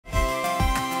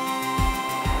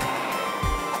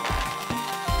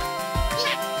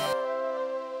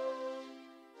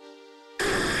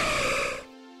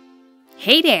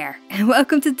Hey there, and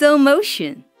welcome to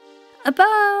DollMotion.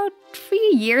 About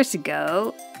 3 years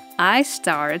ago, I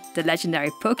started the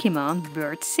legendary Pokemon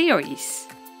Bird series.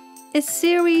 A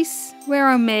series where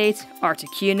I made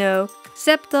Articuno,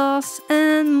 Zapdos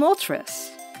and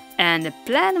Moltres. And the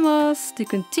plan was to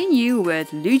continue with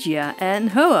Lugia and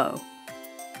Ho-Oh.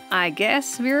 I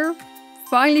guess we're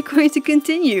finally going to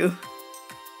continue.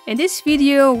 In this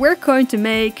video we're going to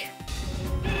make...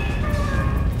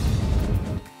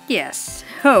 yes,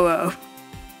 Ho-Oh.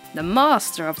 The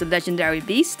master of the legendary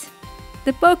beast,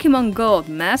 the Pokemon Gold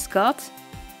mascot,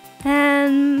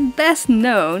 and best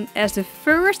known as the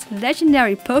first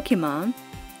legendary Pokemon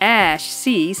Ash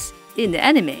sees in the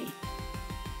anime.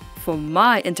 For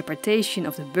my interpretation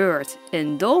of the bird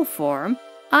in doll form,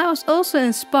 I was also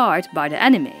inspired by the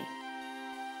anime.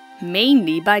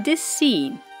 Mainly by this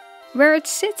scene, where it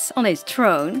sits on a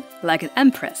throne like an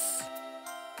empress.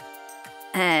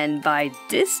 And by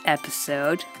this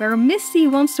episode, where Misty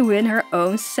wants to win her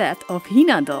own set of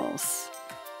Hina dolls.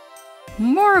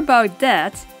 More about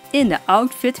that in the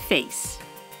outfit phase.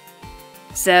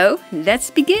 So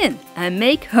let's begin and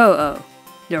make Ho-Oh,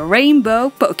 the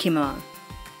rainbow Pokemon.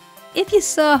 If you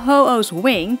saw Ho-Oh's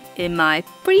wing in my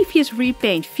previous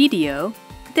RePaint video,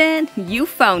 then you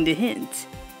found the hint.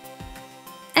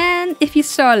 And if you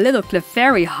saw little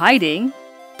Clefairy hiding,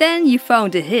 then you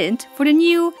found the hint for the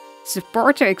new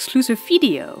supporter exclusive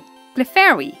video,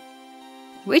 Clefairy,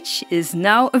 which is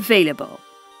now available.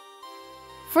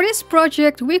 For this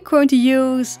project we're going to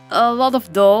use a lot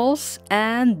of dolls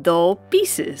and doll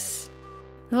pieces,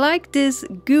 like this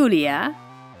Gulia,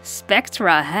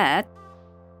 Spectra head,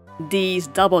 these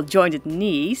double jointed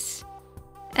knees,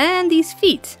 and these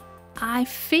feet. I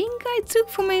think I took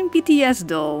from a BTS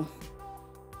doll.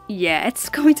 Yeah, it's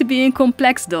going to be a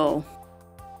complex doll.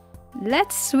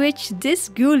 Let's switch this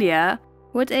Gulia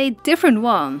with a different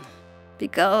one,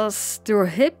 because the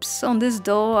hips on this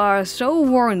doll are so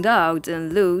worn out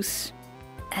and loose,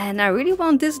 and I really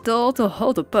want this doll to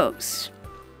hold a pose.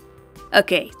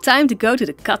 Okay, time to go to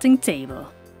the cutting table.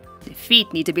 The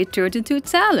feet need to be turned into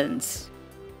talons.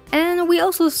 And we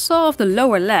also saw off the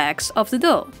lower legs of the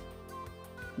doll.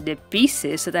 The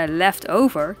pieces that are left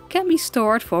over can be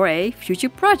stored for a future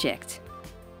project.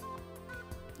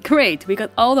 Great, we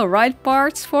got all the right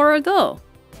parts for our doll.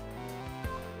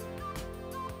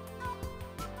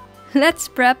 Let's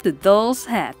prep the doll's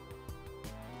head.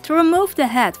 To remove the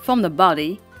head from the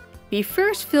body, we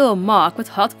first fill a mug with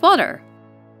hot water.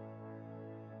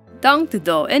 Dunk the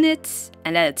doll in it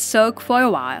and let it soak for a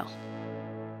while.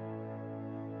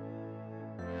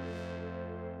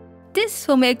 This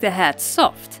will make the head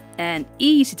soft and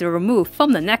easy to remove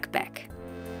from the neckpack.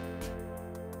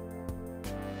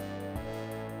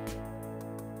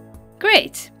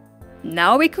 Great!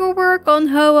 Now we can work on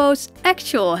Ho-Oh's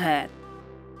actual head.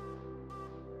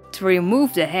 To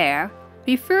remove the hair,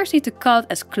 we first need to cut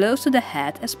as close to the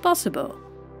head as possible.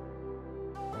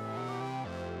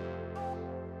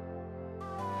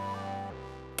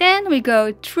 Then we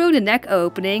go through the neck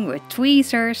opening with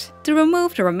tweezers to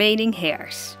remove the remaining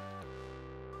hairs.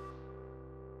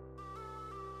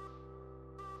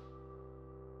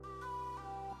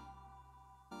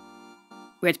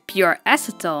 With pure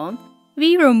acetone,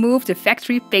 we remove the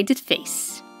factory painted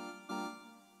face.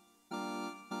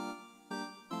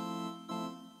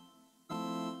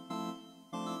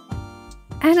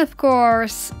 And of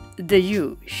course, the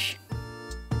huge.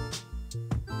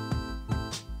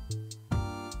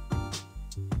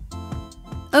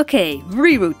 Okay,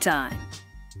 reroot time.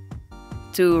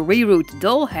 To reroot the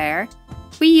doll hair,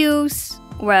 we use,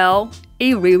 well,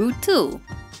 a reroot tool.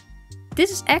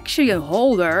 This is actually a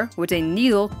holder with a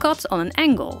needle cut on an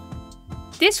angle.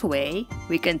 This way,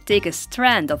 we can take a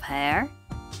strand of hair,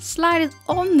 slide it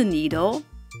on the needle,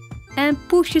 and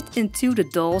push it into the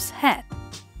doll's head.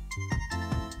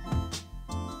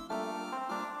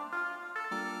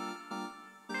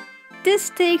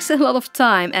 This takes a lot of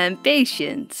time and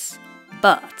patience,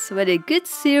 but with a good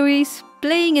series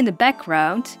playing in the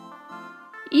background,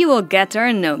 you will get there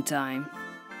in no time.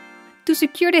 To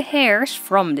secure the hairs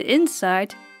from the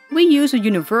inside, we use a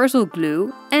universal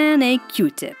glue and a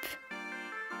Q-tip.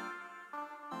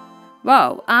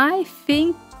 Wow, I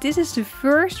think this is the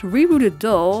first rebooted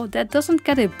doll that doesn't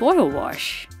get a boil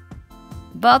wash.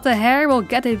 But the hair will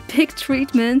get a big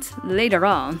treatment later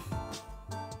on.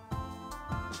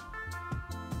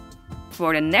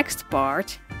 For the next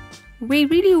part, we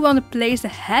really want to place the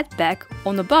head back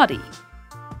on the body.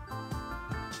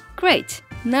 Great!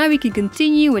 Now we can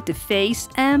continue with the face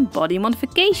and body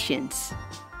modifications.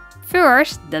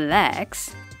 First, the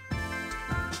legs.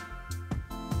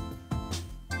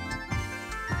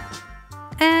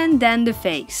 And then the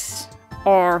face.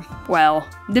 Or, well,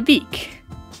 the beak.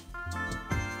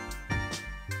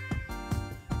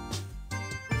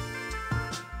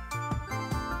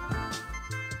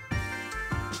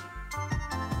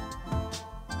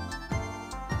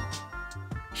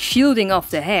 Shielding off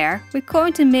the hair, we're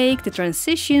going to make the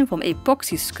transition from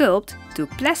epoxy sculpt to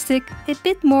plastic a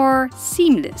bit more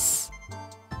seamless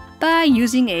by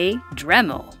using a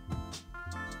Dremel.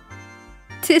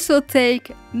 This will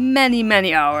take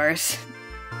many hours.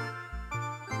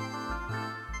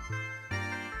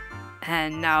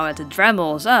 And now that the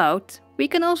Dremel is out, we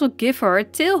can also give her a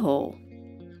tail hole.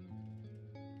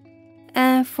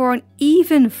 And for an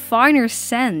even finer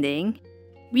sanding,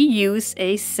 we use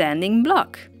a sanding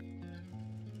block.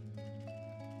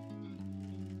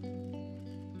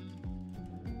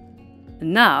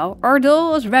 Now our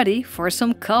doll is ready for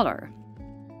some color.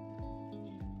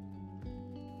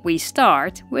 We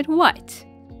start with white,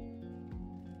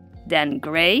 then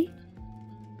grey,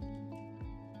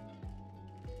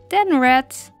 then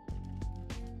red,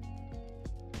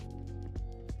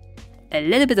 a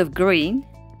little bit of green,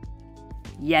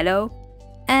 yellow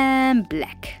and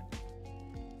black.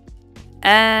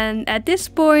 And at this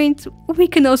point we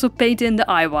can also paint in the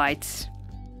eye whites.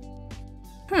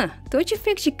 Don't you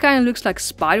think she kinda looks like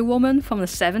Spider-Woman from the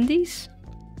 70s?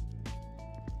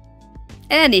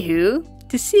 Anywho,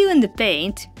 to seal in the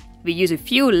paint, we use a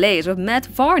few layers of matte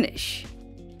varnish.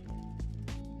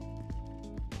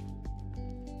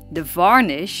 The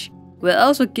varnish will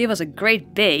also give us a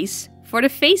great base for the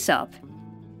face-up.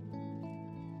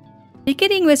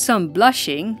 Beginning with some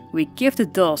blushing, we give the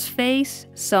doll's face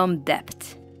some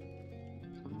depth.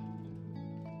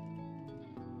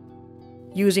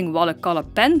 Using watercolor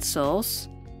pencils,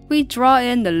 we draw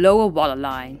in the lower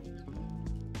waterline.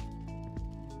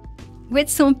 With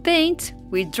some paint,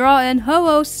 we draw in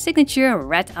Ho-Oh's signature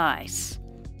red eyes.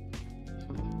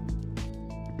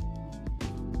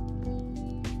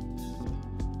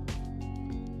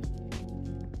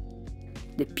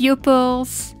 The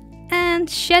pupils and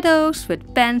shadows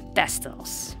with pen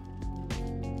pastels.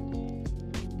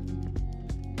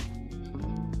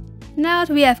 Now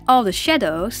that we have all the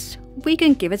shadows, we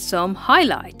can give it some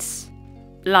highlights,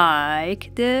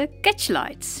 like the catch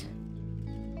lights.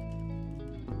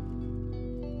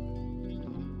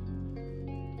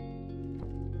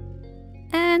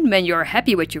 And when you're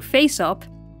happy with your face up,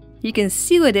 you can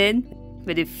seal it in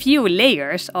with a few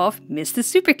layers of Mr.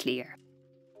 Super Clear.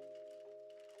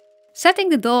 Setting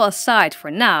the doll aside for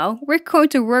now, we're going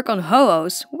to work on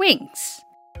Ho-Oh's wings.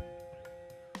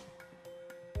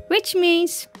 Which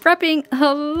means prepping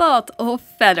a lot of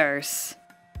feathers.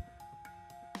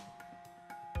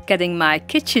 Getting my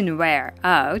kitchenware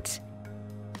out,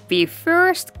 we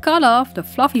first cut off the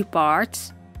fluffy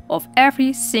parts of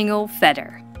every single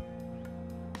feather.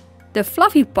 The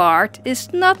fluffy part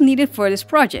is not needed for this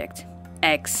project,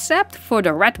 except for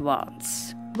the red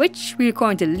ones, which we're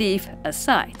going to leave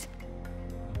aside.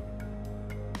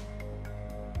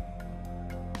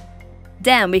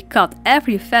 Then we cut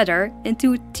every feather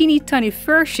into teeny tiny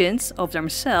versions of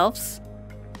themselves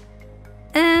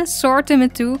and sort them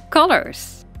into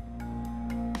colors.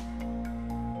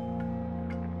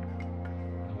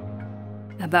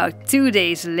 About 2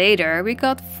 days later, we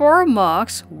got 4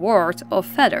 mugs worth of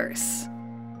feathers.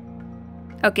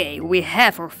 Okay, we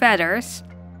have our feathers.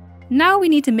 Now we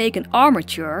need to make an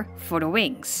armature for the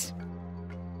wings.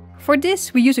 For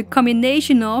this we use a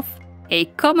combination of a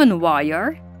common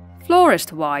wire,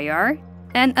 florist wire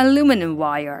and aluminum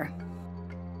wire.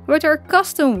 With our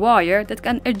custom wire that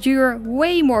can endure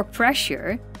way more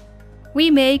pressure, we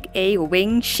make a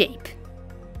wing shape.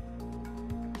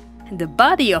 The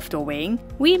body of the wing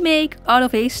we make out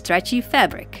of a stretchy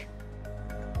fabric.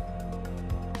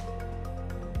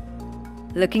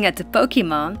 Looking at the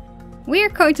Pokemon, we are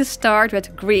going to start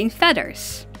with green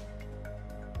feathers.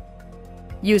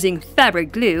 Using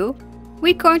fabric glue,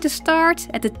 we're going to start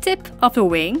at the tip of the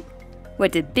wing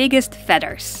with the biggest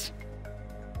feathers.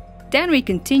 Then we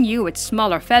continue with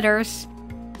smaller feathers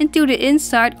into the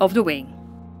inside of the wing.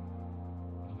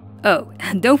 Oh,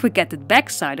 and don't forget the back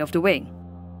side of the wing.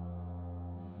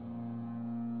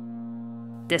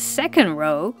 The second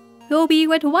row will be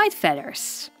with white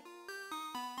feathers.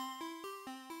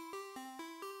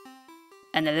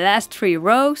 And the last 3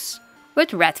 rows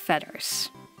with red feathers.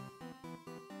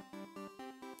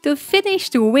 To finish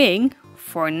the wing,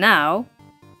 for now,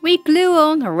 we glue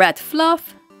on red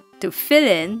fluff to fill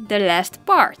in the last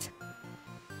part.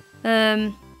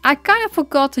 I kind of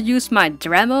forgot to use my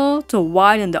Dremel to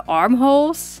widen the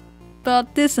armholes,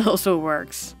 but this also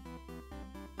works.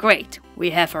 Great,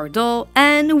 we have our doll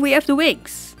and we have the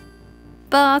wings.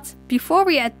 But before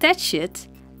we attach it,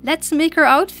 let's make her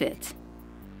outfit.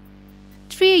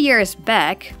 3 years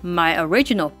back, my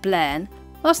original plan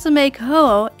was to make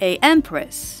Ho-Oh a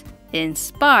empress,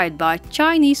 inspired by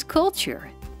Chinese culture.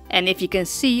 And if you can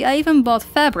see, I even bought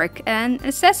fabric and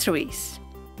accessories.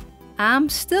 I'm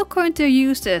still going to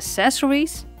use the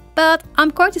accessories, but I'm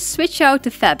going to switch out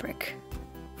the fabric.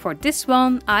 For this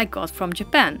one I got from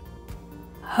Japan.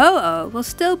 Ho-Oh will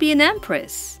still be an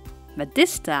empress, but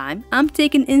this time I'm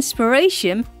taking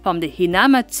inspiration from the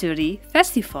Hinamatsuri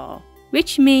festival,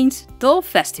 which means doll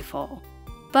festival.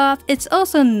 But it's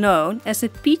also known as the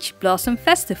Peach Blossom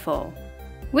Festival,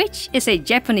 which is a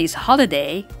Japanese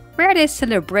holiday where they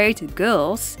celebrate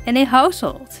girls in a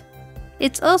household.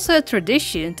 It's also a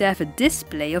tradition to have a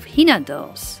display of Hina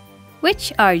dolls,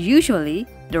 which are usually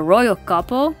the royal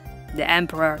couple, the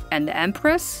emperor and the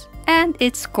empress, and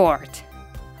its court.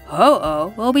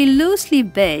 Ho-Oh will be loosely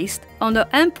based on the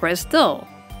empress doll.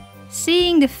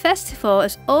 Seeing the festival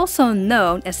is also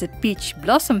known as the Peach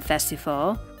Blossom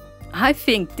Festival, I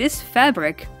think this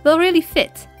fabric will really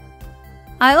fit.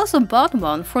 I also bought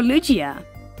one for Lugia,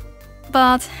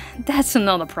 but that's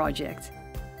another project.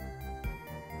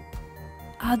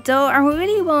 Although I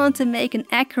really want to make an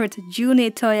accurate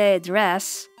Juni Toye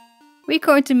dress, we're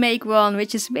going to make one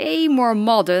which is way more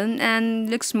modern and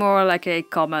looks more like a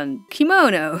common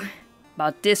kimono.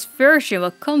 But this version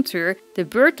will contour the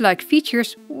bird-like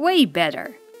features way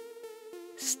better.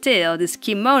 Still, this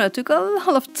kimono took a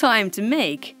lot of time to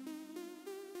make.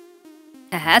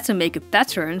 I had to make a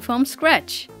pattern from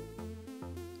scratch.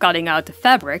 Cutting out the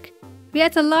fabric, we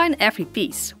had to line every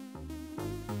piece.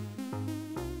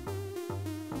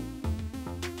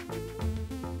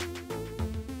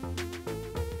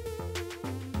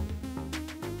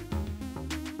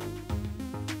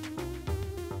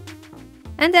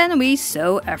 And then we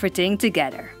sew everything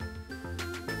together.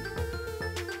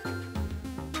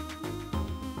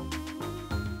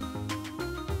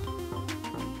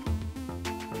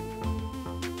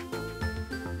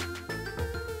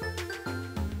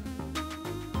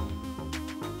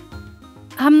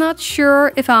 I'm not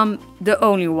sure if I'm the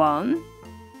only one,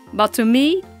 but to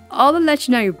me, all the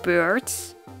legendary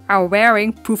birds are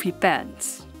wearing poofy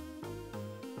pants.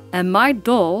 And my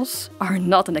dolls are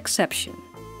not an exception.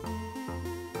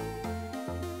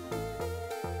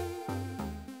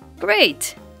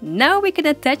 Great! Now we can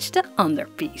attach the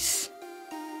underpiece.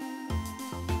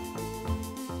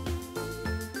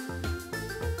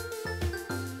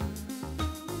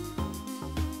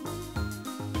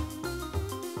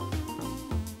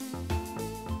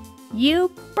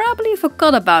 You probably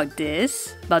forgot about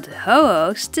this, but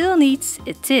Ho-Oh still needs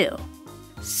a tail.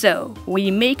 So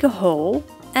we make a hole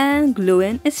and glue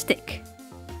in a stick.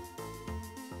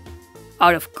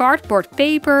 Out of cardboard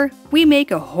paper, we make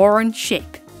a horn shape.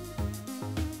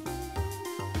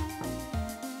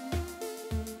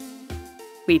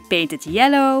 We paint it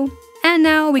yellow, and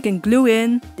now we can glue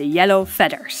in the yellow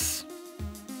feathers.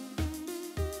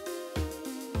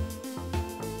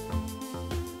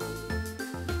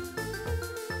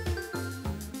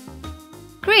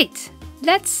 Great!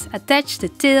 Let's attach the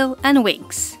tail and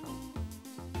wings.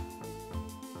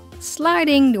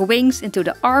 Sliding the wings into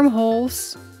the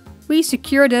armholes, we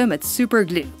secure them with super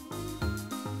glue.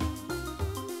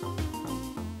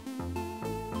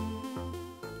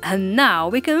 And now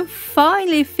we can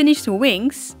finally finish the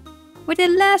wings with the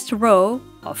last row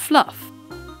of fluff.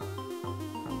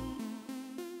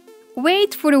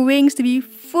 Wait for the wings to be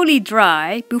fully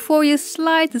dry before you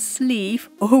slide the sleeve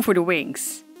over the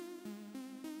wings.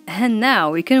 And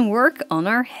now we can work on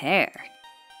our hair.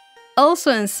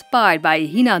 Also inspired by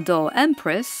Hina doll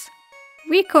Empress,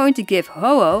 we're going to give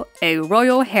Ho-Oh a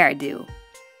royal hairdo.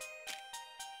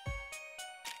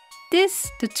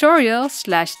 This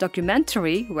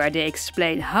tutorial/documentary where they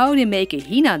explain how they make a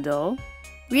Hina doll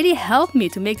really helped me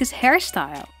to make this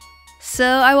hairstyle. So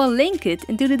I will link it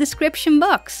into the description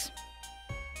box.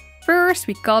 First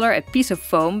we color a piece of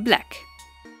foam black.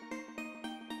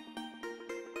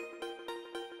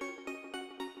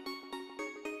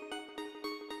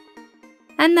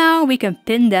 And now we can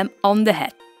pin them on the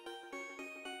head.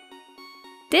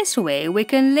 This way we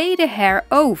can lay the hair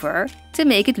over to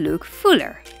make it look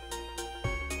fuller.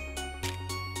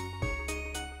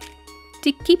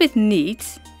 To keep it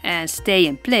neat and stay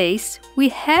in place, we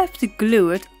have to glue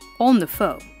it on the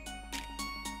foam.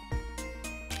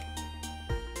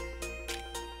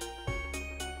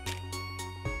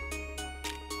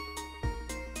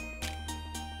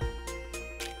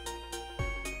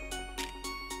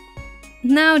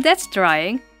 Now that's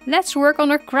drying, let's work on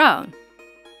our crown.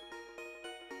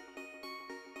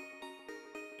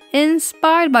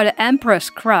 Inspired by the Emperor's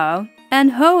crown,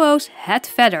 and Ho-Oh's head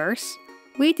feathers,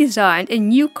 we designed a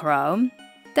new crown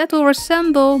that will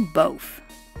resemble both.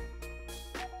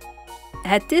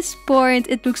 At this point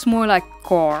it looks more like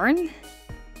corn.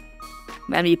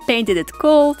 When we painted it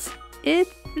gold, it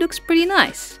looks pretty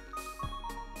nice.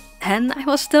 And I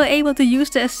was still able to use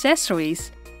the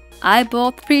accessories I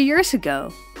bought 3 years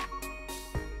ago.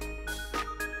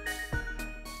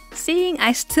 Seeing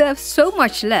I still have so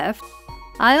much left,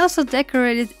 I also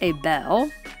decorated a bell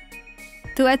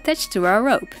to attach to our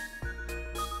rope.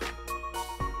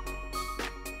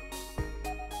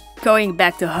 Going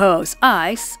back to Ho-Oh's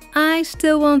eyes, I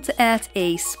still want to add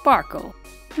a sparkle,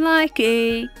 like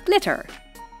a glitter.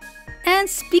 And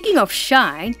speaking of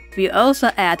shine, we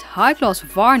also add high gloss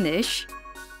varnish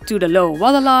to the low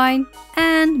waterline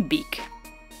and beak.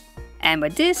 And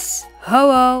with this,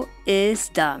 Ho-Oh is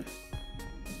done.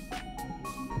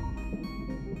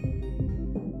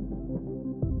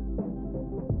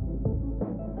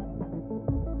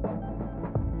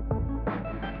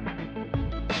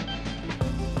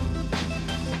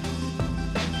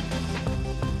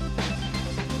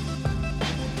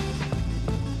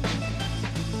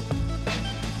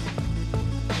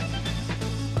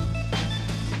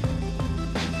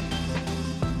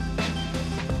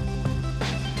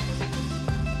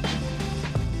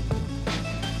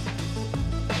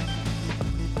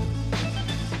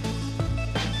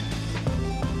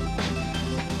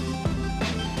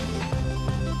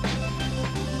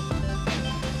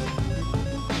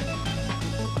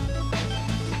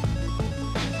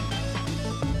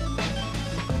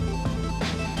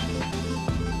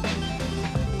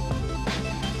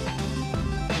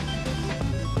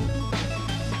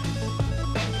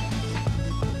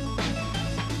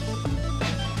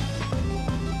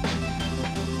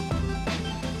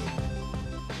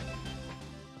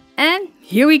 And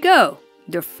here we go,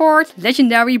 the 4th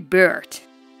legendary bird.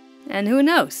 And who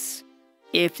knows,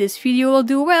 if this video will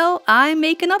do well, I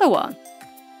make another one.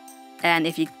 And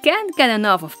if you can't get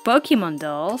enough of Pokemon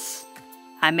dolls,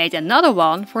 I made another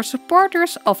one for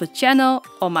supporters of the channel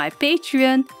on my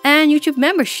Patreon and YouTube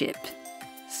membership.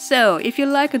 So if you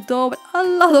like a doll with a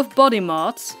lot of body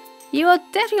mods, you will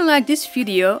definitely like this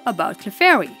video about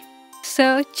Clefairy.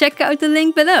 So check out the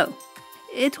link below.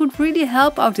 It would really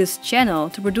help out this channel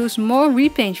to produce more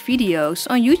RePaint videos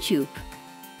on YouTube.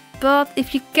 But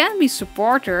if you can't be a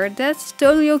supporter, that's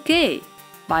totally okay.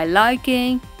 By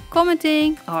liking,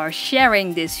 commenting or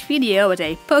sharing this video with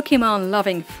a Pokemon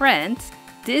loving friend,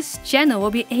 this channel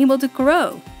will be able to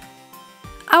grow.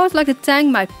 I would like to thank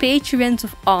my patrons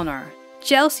of honor: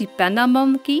 Chelsea Panda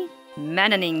Monkey,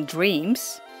 Mananing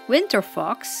Dreams, Winter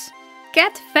Fox,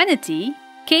 Cat Vanity,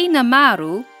 K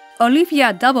Namaru,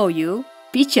 Olivia W,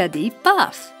 Picha D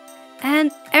Path,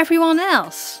 and everyone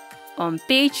else on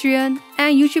Patreon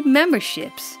and YouTube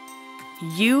memberships.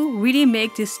 You really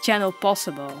make this channel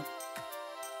possible.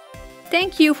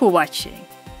 Thank you for watching,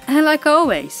 and like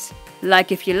always,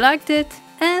 like if you liked it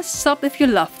and sub if you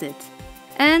loved it.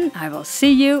 And I will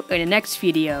see you in the next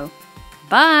video.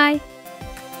 Bye!